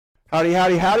Howdy,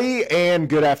 howdy, howdy, and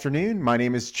good afternoon. My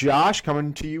name is Josh,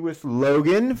 coming to you with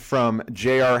Logan from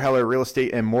J.R. Heller Real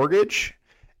Estate and Mortgage.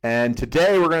 And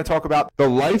today we're going to talk about the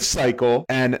life cycle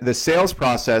and the sales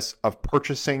process of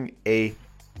purchasing a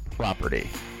property.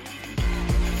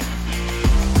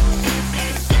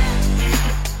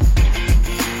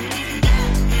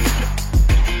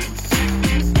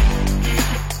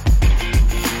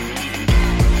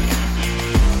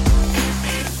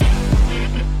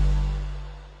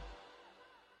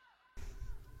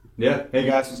 Yeah, hey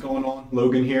guys, what's going on?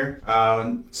 Logan here,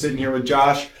 sitting here with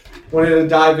Josh. Wanted to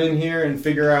dive in here and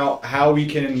figure out how we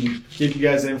can give you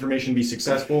guys the information to be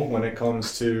successful when it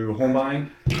comes to home buying.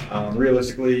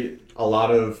 Realistically, a lot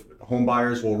of home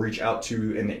buyers will reach out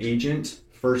to an agent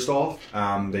first off.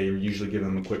 They usually give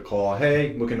them a quick call,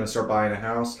 hey, looking to start buying a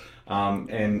house.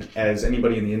 And as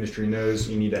anybody in the industry knows,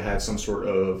 you need to have some sort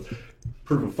of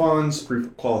proof of funds, proof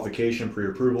of qualification,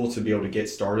 pre-approval to be able to get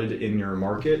started in your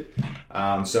market.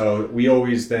 So we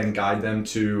always then guide them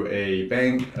to a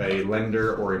bank, a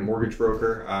lender, or a mortgage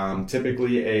broker.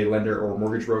 Typically, a lender or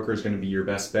mortgage broker is going to be your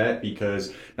best bet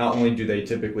because not only do they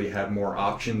typically have more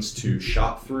options to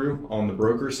shop through on the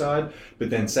broker side, but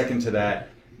then second to that,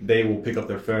 they will pick up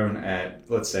their phone at,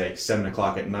 let's say, 7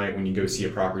 o'clock at night when you go see a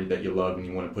property that you love and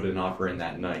you want to put an offer in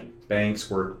that night.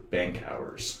 Banks work bank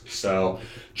hours. So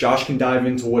Josh can dive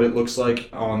into what it looks like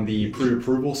on the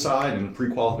pre-approval side and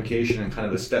pre-qualification and kind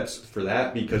of the steps for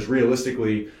that, because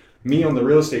realistically, me on the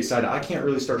real estate side, I can't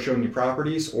really start showing you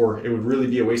properties, or it would really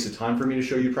be a waste of time for me to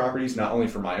show you properties, not only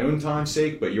for my own time's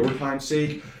sake, but your time's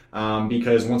sake,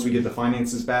 because once we get the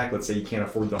finances back, let's say you can't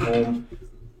afford the home,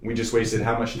 we just wasted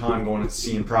how much time going and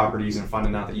seeing properties and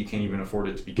finding out that you can't even afford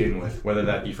it to begin with, whether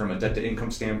that be from a debt to income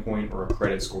standpoint or a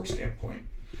credit score standpoint.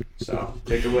 So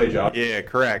take it away, Josh. Yeah,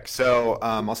 correct. So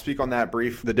I'll speak on that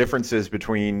brief. The differences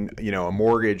between, a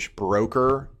mortgage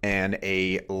broker and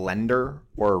a lender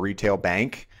or a retail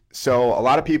bank. So a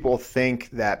lot of people think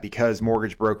that because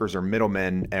mortgage brokers are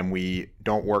middlemen and we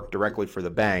don't work directly for the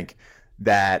bank,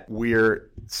 that we're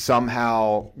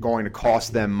somehow going to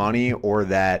cost them money, or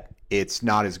that it's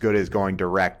not as good as going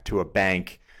direct to a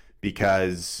bank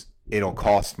because it'll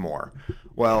cost more.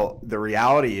 Well, the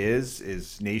reality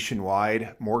is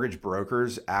nationwide, mortgage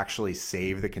brokers actually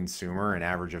save the consumer an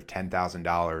average of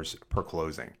 $10,000 per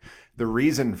closing. The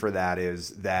reason for that is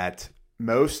that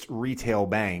most retail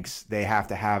banks, they have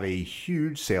to have a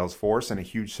huge sales force and a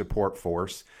huge support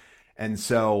force. And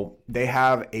so they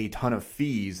have a ton of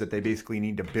fees that they basically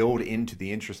need to build into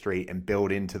the interest rate and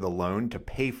build into the loan to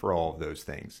pay for all of those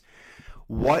things.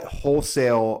 What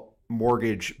wholesale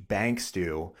mortgage banks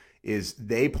do is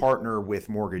they partner with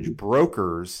mortgage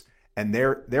brokers, and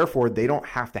therefore they don't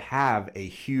have to have a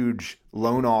huge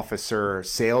loan officer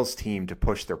sales team to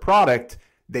push their product.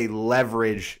 They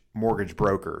leverage mortgage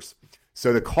brokers.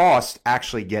 So the cost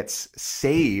actually gets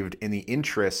saved in the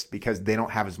interest because they don't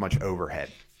have as much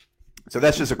overhead. So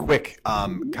that's just a quick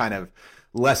kind of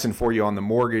lesson for you on the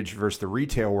mortgage versus the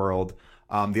retail world.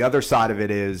 The other side of it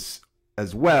is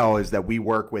that we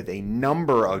work with a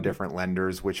number of different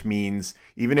lenders, which means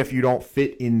even if you don't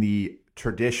fit in the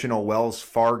traditional Wells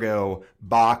Fargo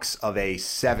box of a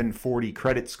 740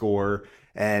 credit score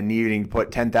and needing to put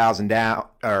 10,000 down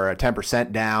or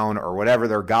 10% down or whatever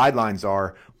their guidelines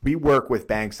are, we work with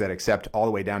banks that accept all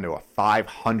the way down to a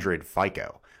 500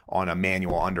 FICO on a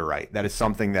manual underwrite. That is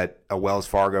something that a Wells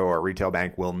Fargo or a retail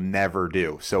bank will never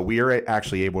do. So we are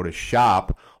actually able to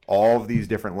shop all of these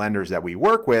different lenders that we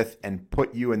work with and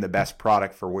put you in the best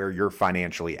product for where you're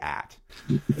financially at.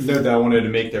 Note that I wanted to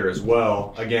make there as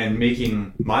well. Again,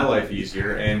 making my life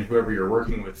easier and whoever you're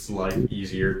working with's life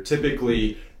easier.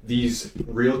 Typically, these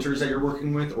realtors that you're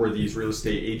working with or these real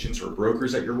estate agents or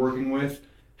brokers that you're working with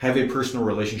have a personal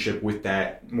relationship with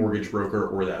that mortgage broker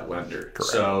or that lender.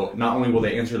 Correct. So not only will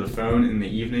they answer the phone in the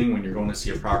evening when you're going to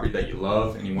see a property that you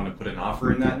love and you want to put an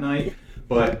offer in that night,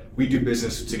 but we do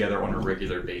business together on a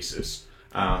regular basis.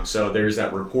 So there's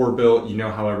that rapport built, you know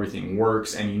how everything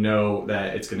works, and you know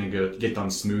that it's going to get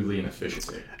done smoothly and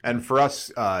efficiently. And for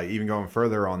us, even going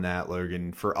further on that,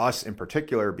 Logan, for us in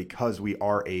particular, because we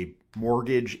are a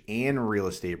mortgage and real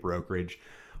estate brokerage,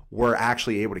 we're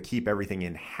actually able to keep everything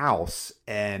in-house,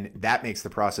 and that makes the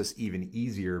process even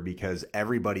easier because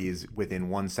everybody is within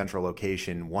one central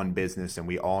location, one business, and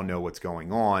we all know what's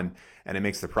going on, and it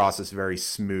makes the process very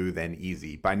smooth and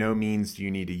easy. By no means do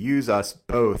you need to use us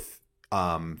both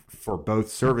for both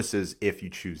services if you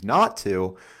choose not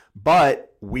to,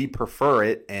 but we prefer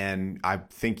it, and I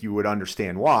think you would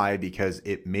understand why, because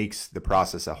it makes the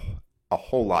process a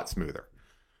whole lot smoother,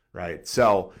 right?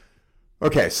 So,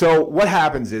 okay, so what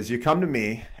happens is you come to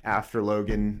me after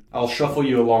Logan. I'll shuffle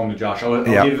you along to Josh. I'll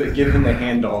give him the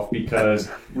handoff because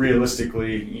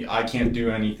realistically, I can't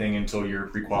do anything until you're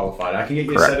pre-qualified. I can get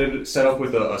you set up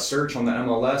with a search on the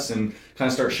MLS and kind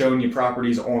of start showing you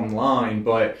properties online,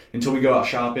 but until we go out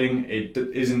shopping, it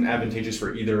isn't advantageous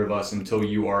for either of us until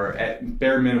you are at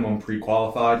bare minimum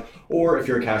pre-qualified, or if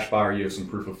you're a cash buyer, you have some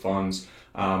proof of funds.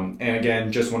 And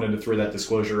again, just wanted to throw that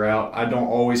disclosure out. I don't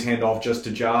always hand off just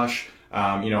to Josh.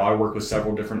 I work with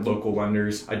several different local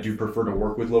lenders. I do prefer to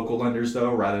work with local lenders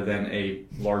though, rather than a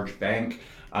large bank.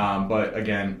 But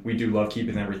again, we do love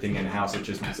keeping everything in-house. It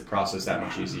just makes the process that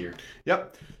much easier.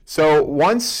 Yep. So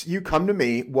once you come to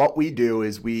me, what we do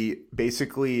is we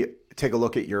basically take a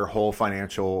look at your whole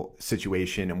financial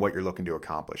situation and what you're looking to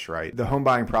accomplish, right? The home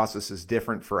buying process is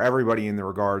different for everybody in the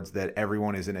regards that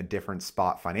everyone is in a different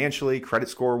spot financially, credit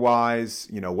score wise,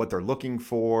 what they're looking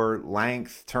for,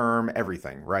 length, term,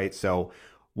 everything, right? So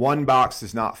one box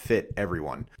does not fit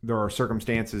everyone. There are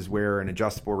circumstances where an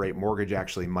adjustable rate mortgage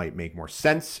actually might make more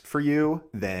sense for you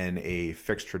than a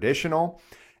fixed traditional.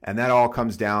 And that all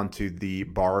comes down to the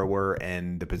borrower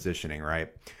and the positioning,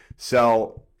 right?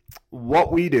 So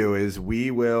what we do is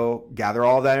we will gather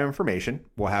all that information.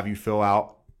 We'll have you fill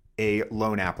out a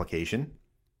loan application.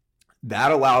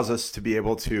 That allows us to be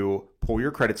able to pull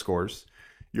your credit scores,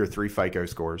 your 3 FICO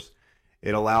scores.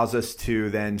 It allows us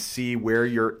to then see where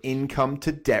your income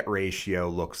to debt ratio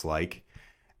looks like.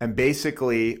 And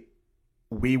basically,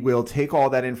 we will take all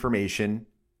that information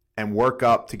and work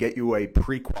up to get you a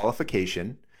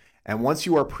pre-qualification. And once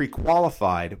you are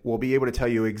pre-qualified, we'll be able to tell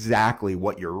you exactly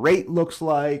what your rate looks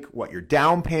like, what your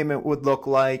down payment would look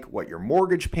like, what your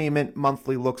mortgage payment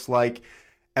monthly looks like,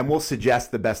 and we'll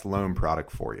suggest the best loan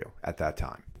product for you at that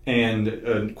time. And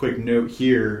a quick note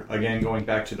here, again, going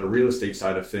back to the real estate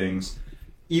side of things,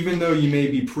 even though you may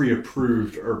be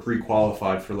pre-approved or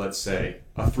pre-qualified for, let's say,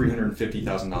 a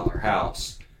 $350,000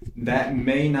 house, that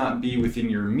may not be within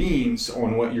your means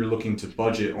on what you're looking to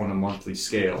budget on a monthly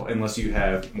scale, unless you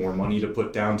have more money to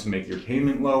put down to make your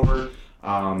payment lower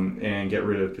and get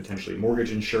rid of potentially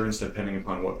mortgage insurance, depending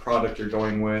upon what product you're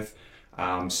going with.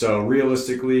 So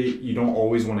realistically, you don't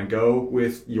always want to go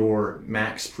with your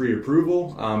max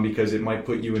pre-approval because it might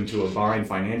put you into a bind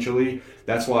financially.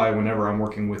 That's why whenever I'm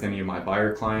working with any of my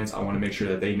buyer clients, I want to make sure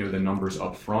that they know the numbers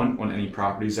up front on any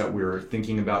properties that we're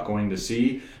thinking about going to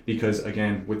see. Because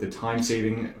again, with the time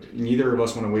saving, neither of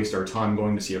us want to waste our time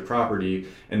going to see a property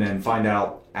and then find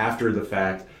out after the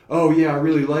fact, oh yeah, I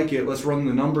really like it. Let's run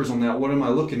the numbers on that. What am I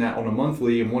looking at on a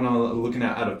monthly and what am I looking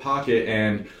at out of pocket?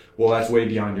 And well, that's way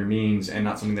beyond your means and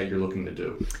not something that you're looking to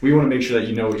do. We want to make sure that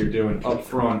you know what you're doing up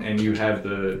front and you have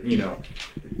the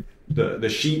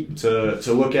sheet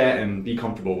to look at and be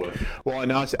comfortable with. Well,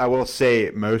 and I will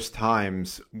say most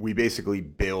times we basically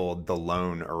build the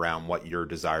loan around what your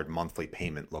desired monthly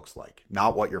payment looks like,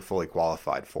 not what you're fully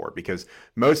qualified for. Because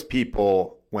most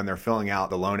people, when they're filling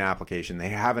out the loan application, they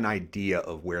have an idea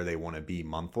of where they want to be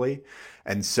monthly.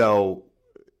 And so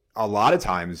a lot of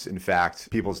times, in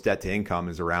fact, people's debt to income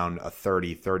is around a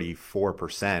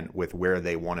 34% with where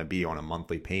they want to be on a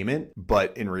monthly payment.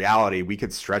 But in reality, we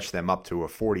could stretch them up to a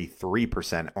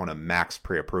 43% on a max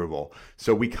pre-approval.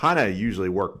 So we kind of usually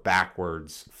work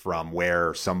backwards from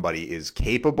where somebody is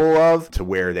capable of to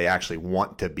where they actually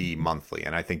want to be monthly.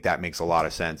 And I think that makes a lot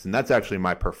of sense. And that's actually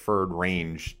my preferred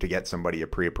range to get somebody a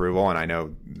pre-approval. And I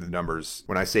know the numbers,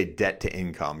 when I say debt to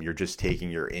income, you're just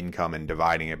taking your income and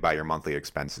dividing it by your monthly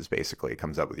expenses. Basically, it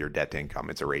comes up with your debt to income.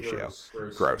 It's a ratio.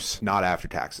 Gross. Not after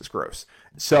taxes, gross.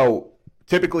 So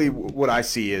typically what I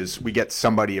see is we get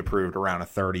somebody approved around a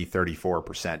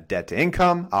 34% debt to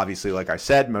income. Obviously, like I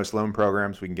said, most loan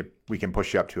programs, we can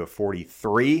push you up to a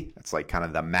 43. That's like kind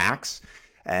of the max.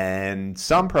 And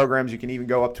some programs you can even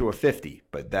go up to a 50,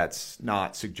 but that's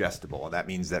not suggestible. That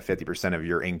means that 50% of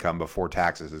your income before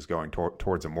taxes is going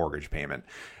towards a mortgage payment.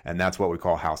 And that's what we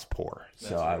call house poor.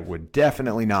 So I would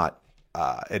definitely not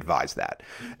advise that.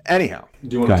 Anyhow,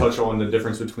 do you want to touch on the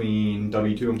difference between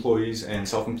W-2 employees and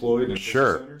self-employed and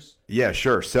sure business owners? Yeah,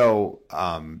 sure. So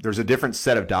there's a different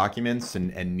set of documents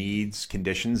and needs,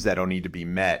 conditions that'll need to be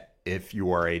met if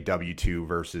you are a W-2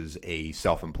 versus a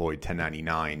self-employed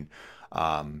 1099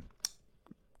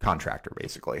 contractor,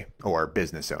 basically, or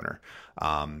business owner.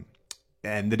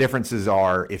 And the differences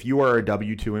are, if you are a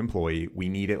W-2 employee, we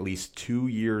need at least 2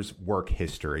 years work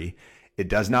history. It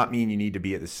does not mean you need to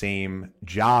be at the same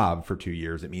job for 2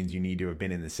 years. It means you need to have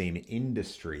been in the same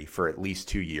industry for at least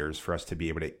 2 years for us to be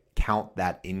able to count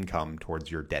that income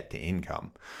towards your debt to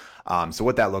income. So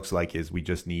what that looks like is we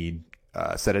just need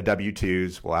a set of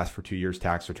W-2s. We'll ask for 2 years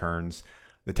tax returns.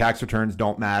 The tax returns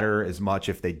don't matter as much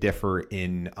if they differ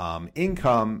in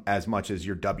income as much as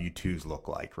your W-2s look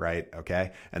like, right?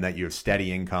 Okay. And that you have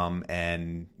steady income.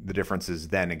 And the differences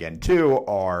then again, too,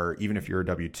 are even if you're a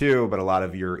W-2, but a lot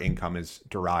of your income is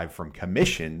derived from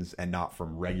commissions and not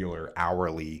from regular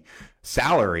hourly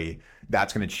salary,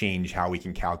 that's going to change how we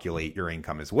can calculate your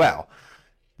income as well.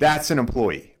 That's an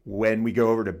employee. When we go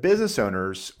over to business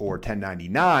owners or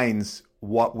 1099s,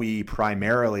 what we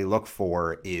primarily look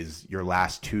for is your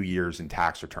last 2 years in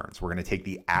tax returns. We're going to take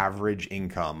the average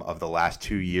income of the last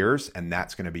 2 years, and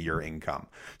that's going to be your income.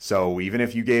 So even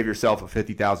if you gave yourself a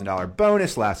 $50,000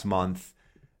 bonus last month,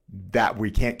 that we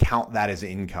can't count that as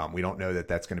income. We don't know that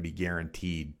that's going to be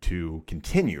guaranteed to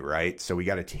continue, right? So we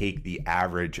got to take the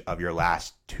average of your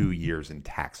last 2 years in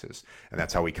taxes, and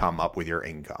that's how we come up with your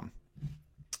income.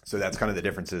 So that's kind of the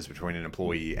differences between an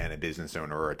employee and a business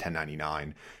owner or a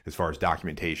 1099 as far as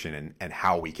documentation and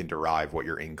how we can derive what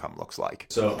your income looks like.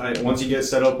 So once you get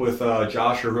set up with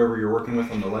Josh or whoever you're working with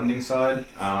on the lending side,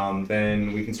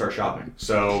 then we can start shopping.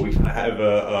 So we kind of have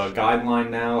a guideline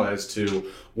now as to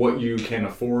what you can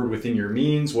afford within your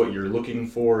means, what you're looking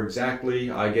for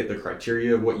exactly. I get the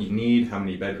criteria of what you need, how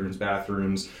many bedrooms,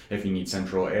 bathrooms, if you need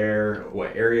central air,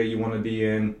 what area you want to be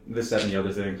in, this, that, and the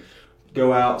other thing.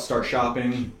 Go out, start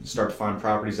shopping, start to find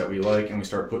properties that we like, and we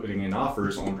start putting in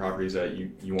offers on properties that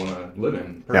you want to live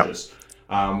in, purchase.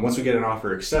 Yep. Once we get an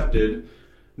offer accepted,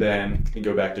 then you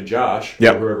go back to Josh,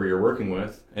 yep, or whoever you're working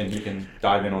with, and he can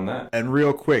dive in on that. And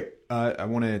real quick, I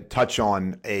want to touch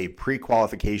on a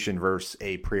pre-qualification versus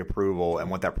a pre-approval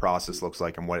and what that process looks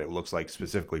like and what it looks like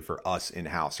specifically for us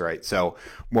in-house, right? So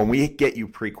when we get you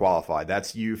pre-qualified,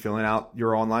 that's you filling out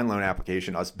your online loan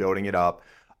application, us building it up,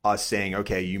 us saying,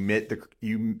 okay,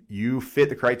 you fit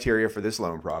the criteria for this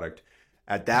loan product.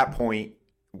 At that point,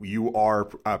 you are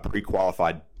a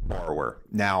pre-qualified borrower.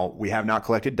 Now, we have not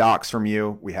collected docs from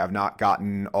you. We have not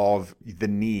gotten all of the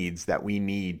needs that we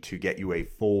need to get you a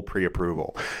full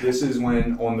pre-approval. This is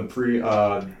when on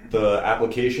the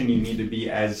application, you need to be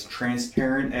as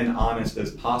transparent and honest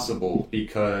as possible,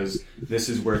 because this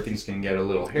is where things can get a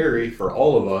little hairy for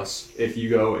all of us if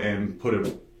you go and put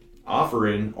a offer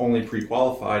in only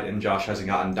pre-qualified and Josh hasn't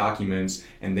gotten documents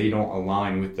and they don't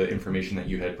align with the information that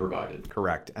you had provided.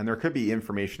 Correct. And there could be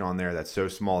information on there that's so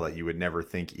small that you would never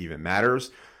think even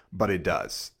matters, but it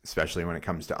does, especially when it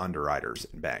comes to underwriters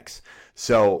and banks.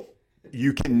 So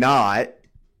you cannot,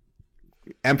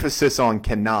 emphasis on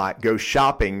cannot, go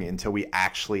shopping until we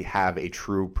actually have a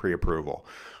true pre-approval.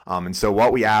 And so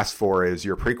what we ask for is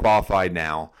you're pre-qualified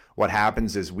now. What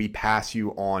happens is we pass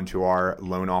you on to our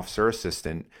loan officer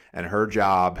assistant, and her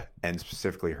job, and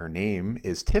specifically her name,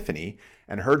 is Tiffany,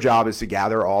 and her job is to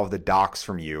gather all of the docs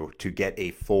from you to get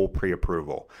a full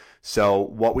pre-approval. So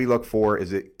what we look for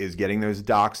is getting those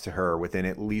docs to her within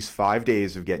at least 5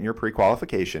 days of getting your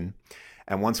pre-qualification.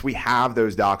 And once we have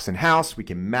those docs in-house, we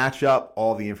can match up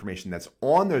all the information that's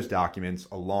on those documents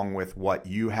along with what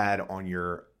you had on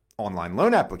your online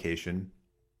loan application.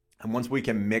 And once we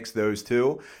can mix those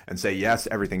two and say, yes,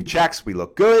 everything checks, we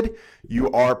look good,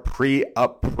 you are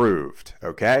pre-approved,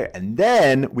 okay? And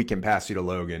then we can pass you to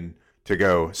Logan to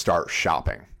go start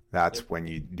shopping. That's when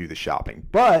you do the shopping.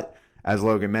 But as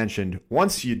Logan mentioned,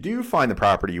 once you do find the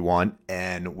property you want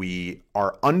and we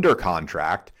are under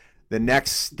contract, the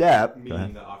next step,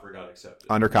 meaning the offer got accepted.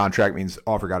 Under contract means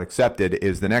offer got accepted,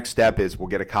 is the next step is we'll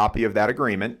get a copy of that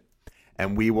agreement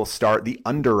and we will start the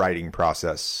underwriting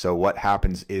process. So what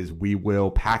happens is we will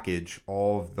package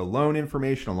all of the loan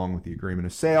information along with the agreement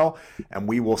of sale, and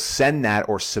we will send that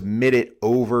or submit it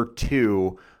over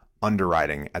to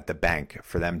underwriting at the bank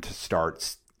for them to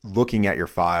start looking at your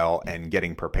file and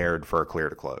getting prepared for a clear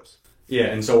to close. Yeah,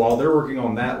 and so while they're working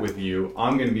on that with you,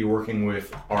 I'm going to be working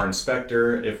with our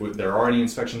inspector if there are any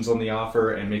inspections on the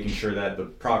offer and making sure that the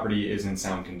property is in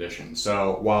sound condition.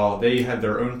 So while they have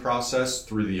their own process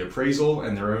through the appraisal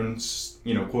and their own,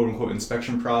 quote unquote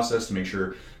inspection process to make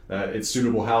sure that it's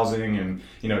suitable housing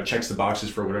and, checks the boxes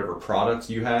for whatever product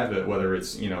you have, whether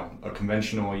it's, a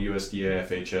conventional USDA,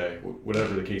 FHA,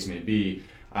 whatever the case may be,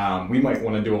 we might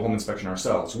want to do a home inspection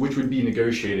ourselves, which would be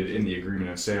negotiated in the agreement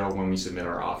of sale when we submit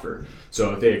our offer.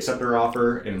 So if they accept our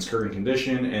offer and it's current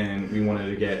condition and we wanted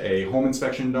to get a home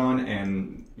inspection done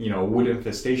and, wood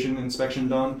infestation inspection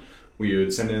done, we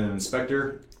would send in an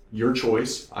inspector, your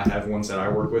choice. I have ones that I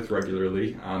work with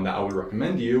regularly that I would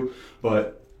recommend to you,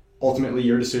 but ultimately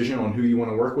your decision on who you want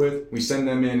to work with. We send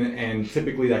them in, and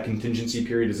typically that contingency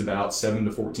period is about 7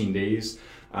 to 14 days.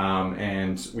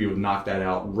 And we would knock that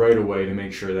out right away to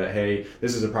make sure that, hey,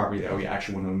 this is a property that we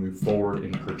actually want to move forward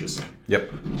in purchasing.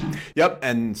 Yep.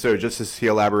 And so just as he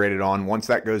elaborated on, once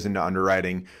that goes into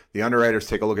underwriting, the underwriters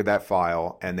take a look at that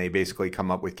file and they basically come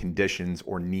up with conditions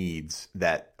or needs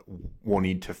that we'll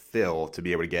need to fill to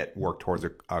be able to get work towards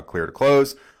a clear to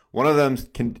close. One of them,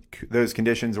 those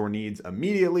conditions or needs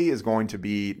immediately is going to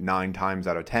be 9 times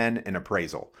out of 10 an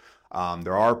appraisal.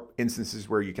 There are instances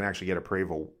where you can actually get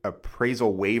appraisal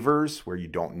waivers where you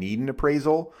don't need an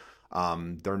appraisal.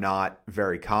 They're not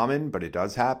very common, but it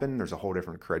does happen. There's a whole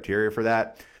different criteria for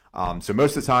that. So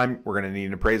most of the time, we're going to need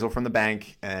an appraisal from the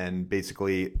bank, and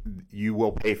basically you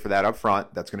will pay for that up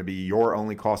front. That's going to be your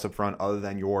only cost up front other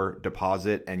than your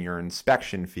deposit and your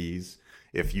inspection fees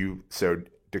if you so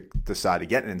decide to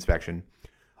get an inspection.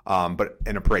 But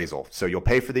an appraisal. So you'll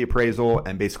pay for the appraisal,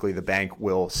 and basically the bank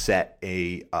will set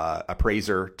a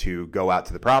appraiser to go out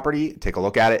to the property, take a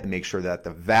look at it, and make sure that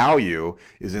the value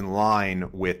is in line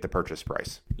with the purchase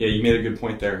price. Yeah, you made a good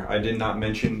point there. I did not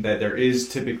mention that there is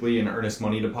typically an earnest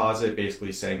money deposit,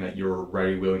 basically saying that you're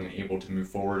ready, willing, and able to move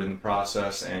forward in the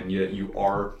process, and yet you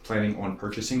are planning on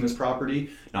purchasing this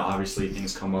property. Now, obviously,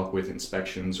 things come up with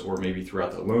inspections or maybe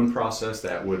throughout the loan process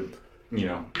that would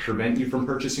prevent you from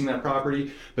purchasing that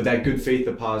property. But that good faith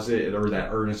deposit or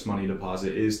that earnest money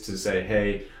deposit is to say,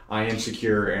 hey, I am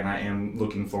secure and I am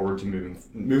looking forward to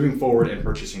moving forward and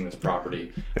purchasing this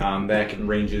property. That can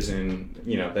ranges in,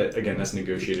 that again, that's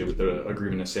negotiated with the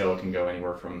agreement of sale. It can go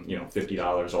anywhere from,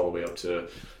 $50 all the way up to,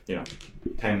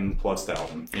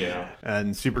 10,000+.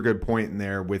 And super good point in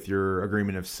there with your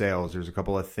agreement of sales. There's a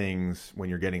couple of things when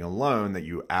you're getting a loan that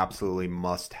you absolutely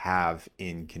must have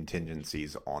in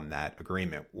contingencies on that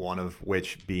agreement. One of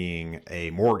which being a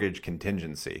mortgage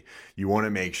contingency. You want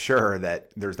to make sure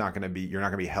that you're not going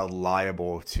to be held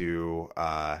liable to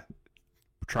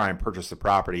try and purchase the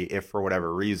property if for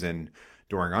whatever reason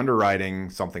during underwriting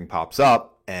something pops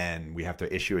up and we have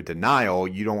to issue a denial.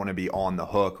 You don't want to be on the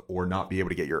hook or not be able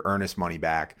to get your earnest money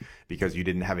back because you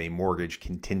didn't have a mortgage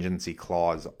contingency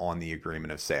clause on the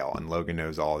agreement of sale. And Logan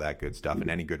knows all that good stuff, and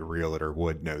any good realtor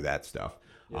would know that stuff.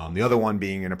 The other one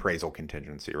being an appraisal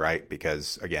contingency, right?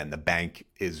 Because again, the bank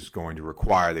is going to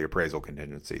require the appraisal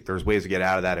contingency. There's ways to get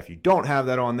out of that if you don't have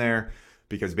that on there,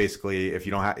 because basically if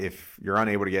you're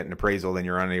unable to get an appraisal, then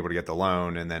you're unable to get the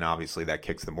loan, and then obviously that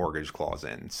kicks the mortgage clause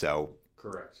in. So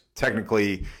correct.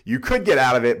 Technically, you could get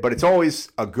out of it, but it's always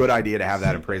a good idea to have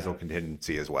that appraisal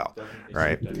contingency as well,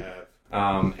 right?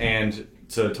 And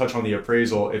to touch on the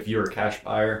appraisal, if you're a cash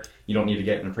buyer, you don't need to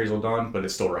get an appraisal done, but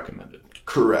it's still recommended.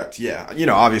 Correct. Yeah.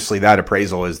 Obviously that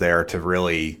appraisal is there to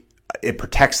really, it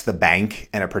protects the bank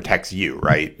and it protects you,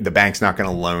 right? The bank's not going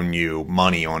to loan you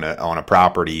money on a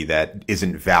property that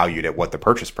isn't valued at what the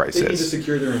purchase price is. They need to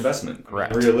secure their investment.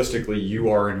 Correct. Realistically, you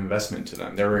are an investment to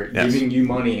them. They're giving you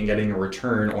money and getting a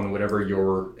return on whatever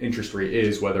your interest rate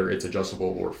is, whether it's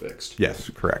adjustable or fixed. Yes,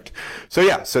 correct.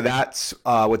 So that's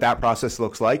what that process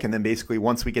looks like. And then basically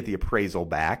once we get the appraisal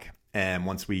back, and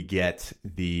once we get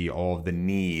all of the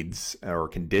needs or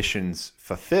conditions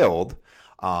fulfilled,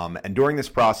 and during this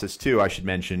process too, I should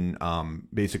mention,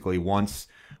 basically once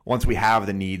we have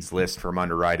the needs list from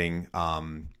underwriting,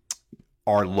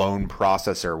 our loan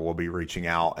processor will be reaching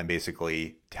out and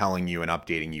basically telling you and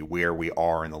updating you where we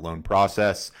are in the loan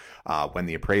process, when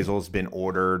the appraisal has been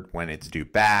ordered, when it's due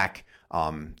back.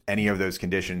 Any of those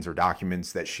conditions or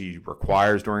documents that she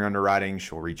requires during underwriting,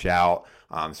 she'll reach out.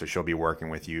 So she'll be working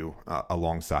with you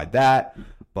alongside that.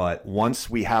 But once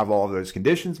we have all of those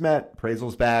conditions met,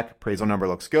 appraisal's back, appraisal number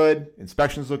looks good,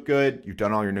 inspections look good, you've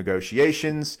done all your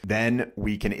negotiations, then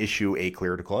we can issue a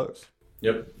clear to close.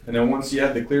 Yep. And then once you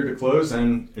have the clear to close,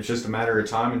 then it's just a matter of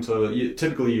time until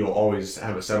typically you'll always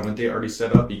have a settlement date already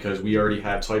set up because we already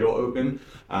have title open,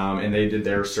 and they did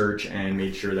their search and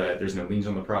made sure that there's no liens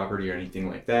on the property or anything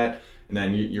like that. And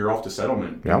then you're off to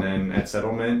settlement. Yep. And then at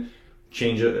settlement,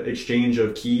 exchange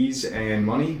of keys and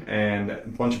money and a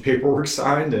bunch of paperwork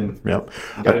signed, and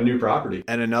got a new property.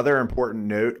 And another important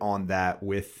note on that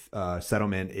with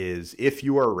settlement is if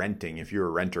you're a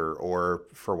renter or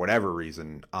for whatever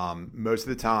reason, most of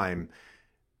the time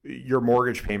your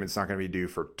mortgage payment's not going to be due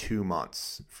for 2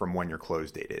 months from when your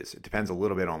close date is. It depends a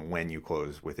little bit on when you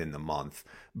close within the month,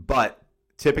 but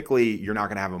typically you're not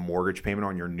going to have a mortgage payment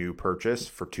on your new purchase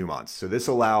for 2 months. So this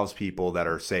allows people that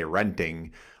are, say,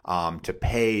 renting to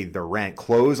pay the rent,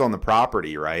 close on the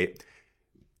property, right?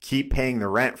 Keep paying the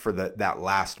rent for that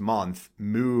last month,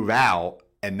 move out,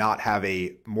 and not have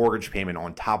a mortgage payment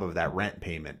on top of that rent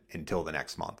payment until the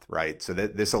next month, right? So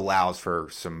that this allows for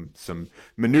some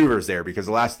maneuvers there, because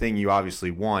the last thing you obviously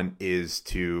want is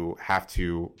to have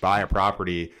to buy a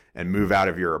property and move out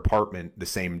of your apartment the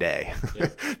same day. Yeah.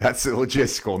 That's a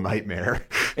logistical nightmare.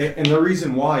 And the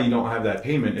reason why you don't have that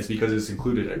payment is because it's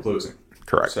included at closing.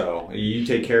 Correct. So you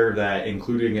take care of that,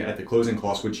 including it at the closing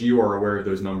cost, which you are aware of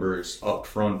those numbers up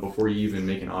front before you even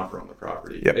make an offer on the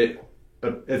property. Yep.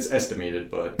 It's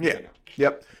estimated, but yeah. You know.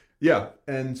 Yep. Yeah.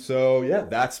 And so, yeah,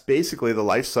 that's basically the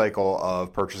life cycle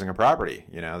of purchasing a property.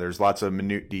 You know, there's lots of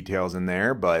minute details in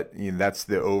there, but you know, that's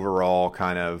the overall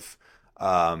kind of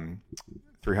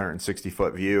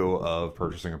 360-foot view of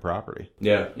purchasing a property.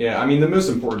 Yeah. I mean, the most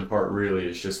important part really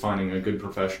is just finding a good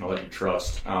professional that you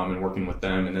trust and working with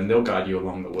them, and then they'll guide you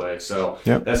along the way. So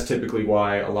That's typically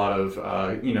why a lot of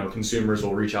consumers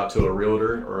will reach out to a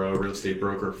realtor or a real estate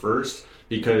broker first,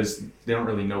 because they don't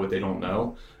really know what they don't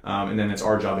know. And then it's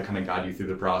our job to kind of guide you through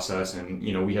the process. And,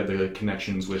 you know, we have the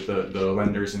connections with the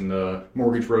lenders and the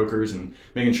mortgage brokers and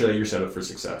making sure that you're set up for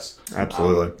success.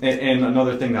 Absolutely. And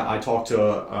another thing that I talk to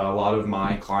a lot of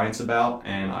my clients about,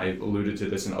 and I alluded to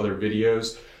this in other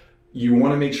videos, you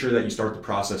want to make sure that you start the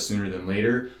process sooner than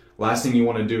later. Last thing you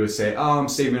want to do is say, I'm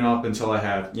saving up until I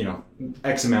have,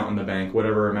 X amount in the bank,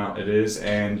 whatever amount it is,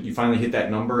 and you finally hit that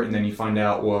number, and then you find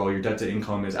out, well, your debt to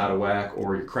income is out of whack,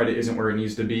 or your credit isn't where it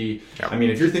needs to be. Yep. I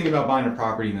mean, if you're thinking about buying a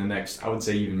property in the next, I would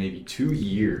say even maybe 2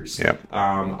 years,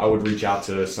 I would reach out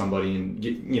to somebody and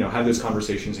get, have those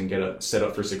conversations and get set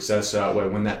up for success. So that way,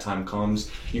 when that time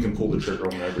comes, you can pull the trigger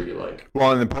whenever you like.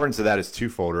 Well, and the importance of that is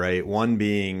twofold, right? One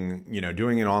being,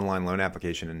 doing an online loan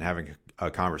application and having a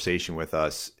conversation with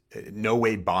us no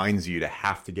way binds you to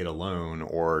have to get a loan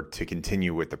or to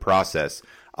continue with the process.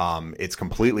 It's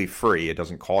completely free. It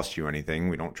doesn't cost you anything.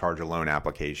 We don't charge a loan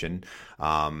application.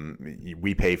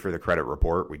 We pay for the credit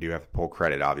report. We do have to pull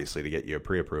credit, obviously, to get you a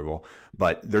pre-approval,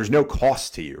 but there's no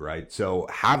cost to you, right? So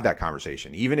have that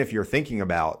conversation. Even if you're thinking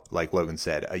about, like Logan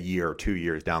said, a year or 2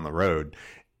 years down the road,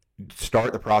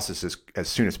 start the process as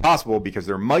soon as possible, because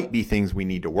there might be things we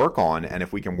need to work on. And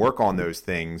if we can work on those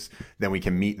things, then we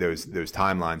can meet those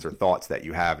timelines or thoughts that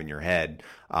you have in your head,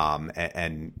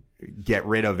 and get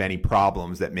rid of any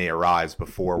problems that may arise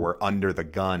before we're under the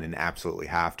gun and absolutely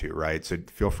have to, right? So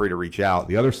feel free to reach out.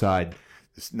 The other side,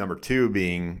 this number two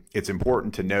being, it's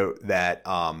important to note that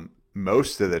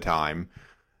most of the time,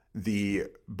 the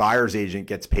buyer's agent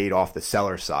gets paid off the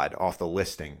seller's side, off the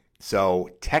listing. So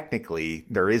technically,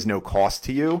 there is no cost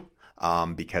to you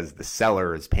because the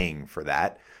seller is paying for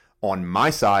that. On my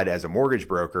side, as a mortgage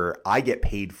broker, I get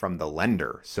paid from the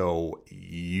lender. So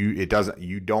you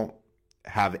don't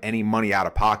have any money out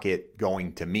of pocket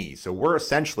going to me. So we're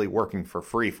essentially working for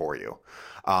free for you.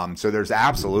 So there's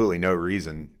absolutely no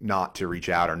reason not to reach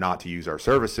out or not to use our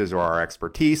services or our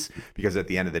expertise, because at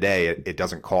the end of the day, it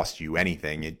doesn't cost you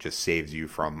anything. It just saves you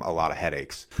from a lot of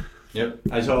headaches. Yep.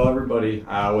 I tell everybody,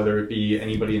 whether it be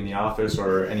anybody in the office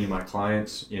or any of my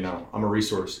clients, I'm a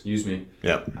resource. Use me.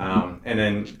 Yep. And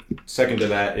then second to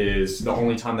that is the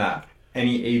only time that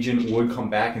any agent would come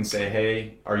back and say,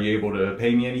 hey, are you able to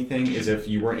pay me anything, is if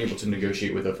you weren't able to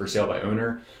negotiate with a for sale by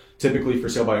owner. Typically, for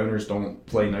sale by owners don't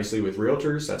play nicely with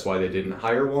realtors. That's why they didn't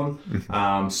hire one.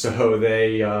 So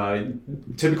they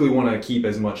typically want to keep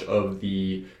as much of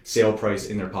the sale price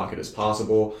in their pocket as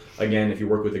possible. Again, if you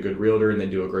work with a good realtor and they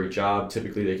do a great job,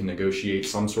 typically they can negotiate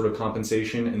some sort of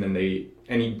compensation, and then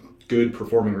any good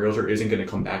performing realtor isn't going to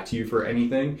come back to you for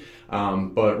anything.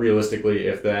 But realistically,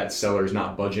 if that seller is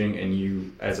not budging and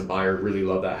you as a buyer really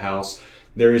love that house,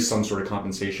 there is some sort of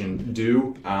compensation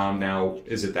due. Now,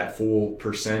 is it that full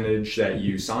percentage that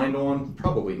you signed on?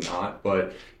 Probably not,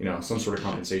 but some sort of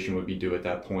compensation would be due at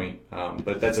that point.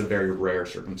 But that's a very rare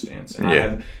circumstance.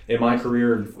 And in my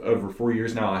career, over 4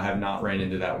 years now, I have not ran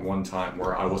into that one time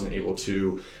where I wasn't able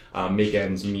to make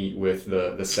ends meet with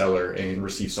the seller and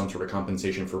receive some sort of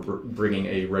compensation for bringing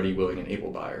a ready, willing, and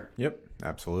able buyer. Yep,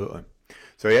 absolutely.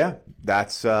 So yeah,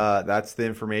 that's the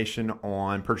information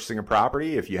on purchasing a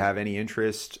property. If you have any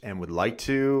interest and would like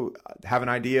to have an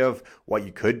idea of what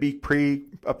you could be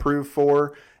pre-approved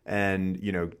for and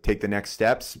take the next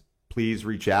steps, please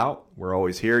reach out. We're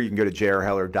always here. You can go to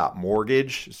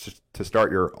jrheller.mortgage to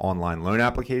start your online loan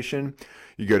application.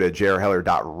 You go to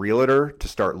jrheller.realtor to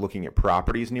start looking at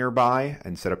properties nearby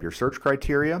and set up your search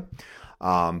criteria.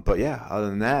 But yeah,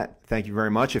 other than that, thank you very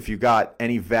much. If you got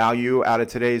any value out of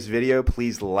today's video,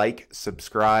 please like,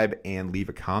 subscribe, and leave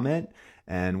a comment.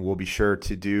 And we'll be sure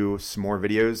to do some more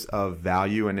videos of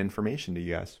value and information to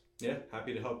you guys. Yeah,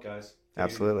 happy to help, guys.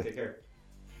 Absolutely. Take care.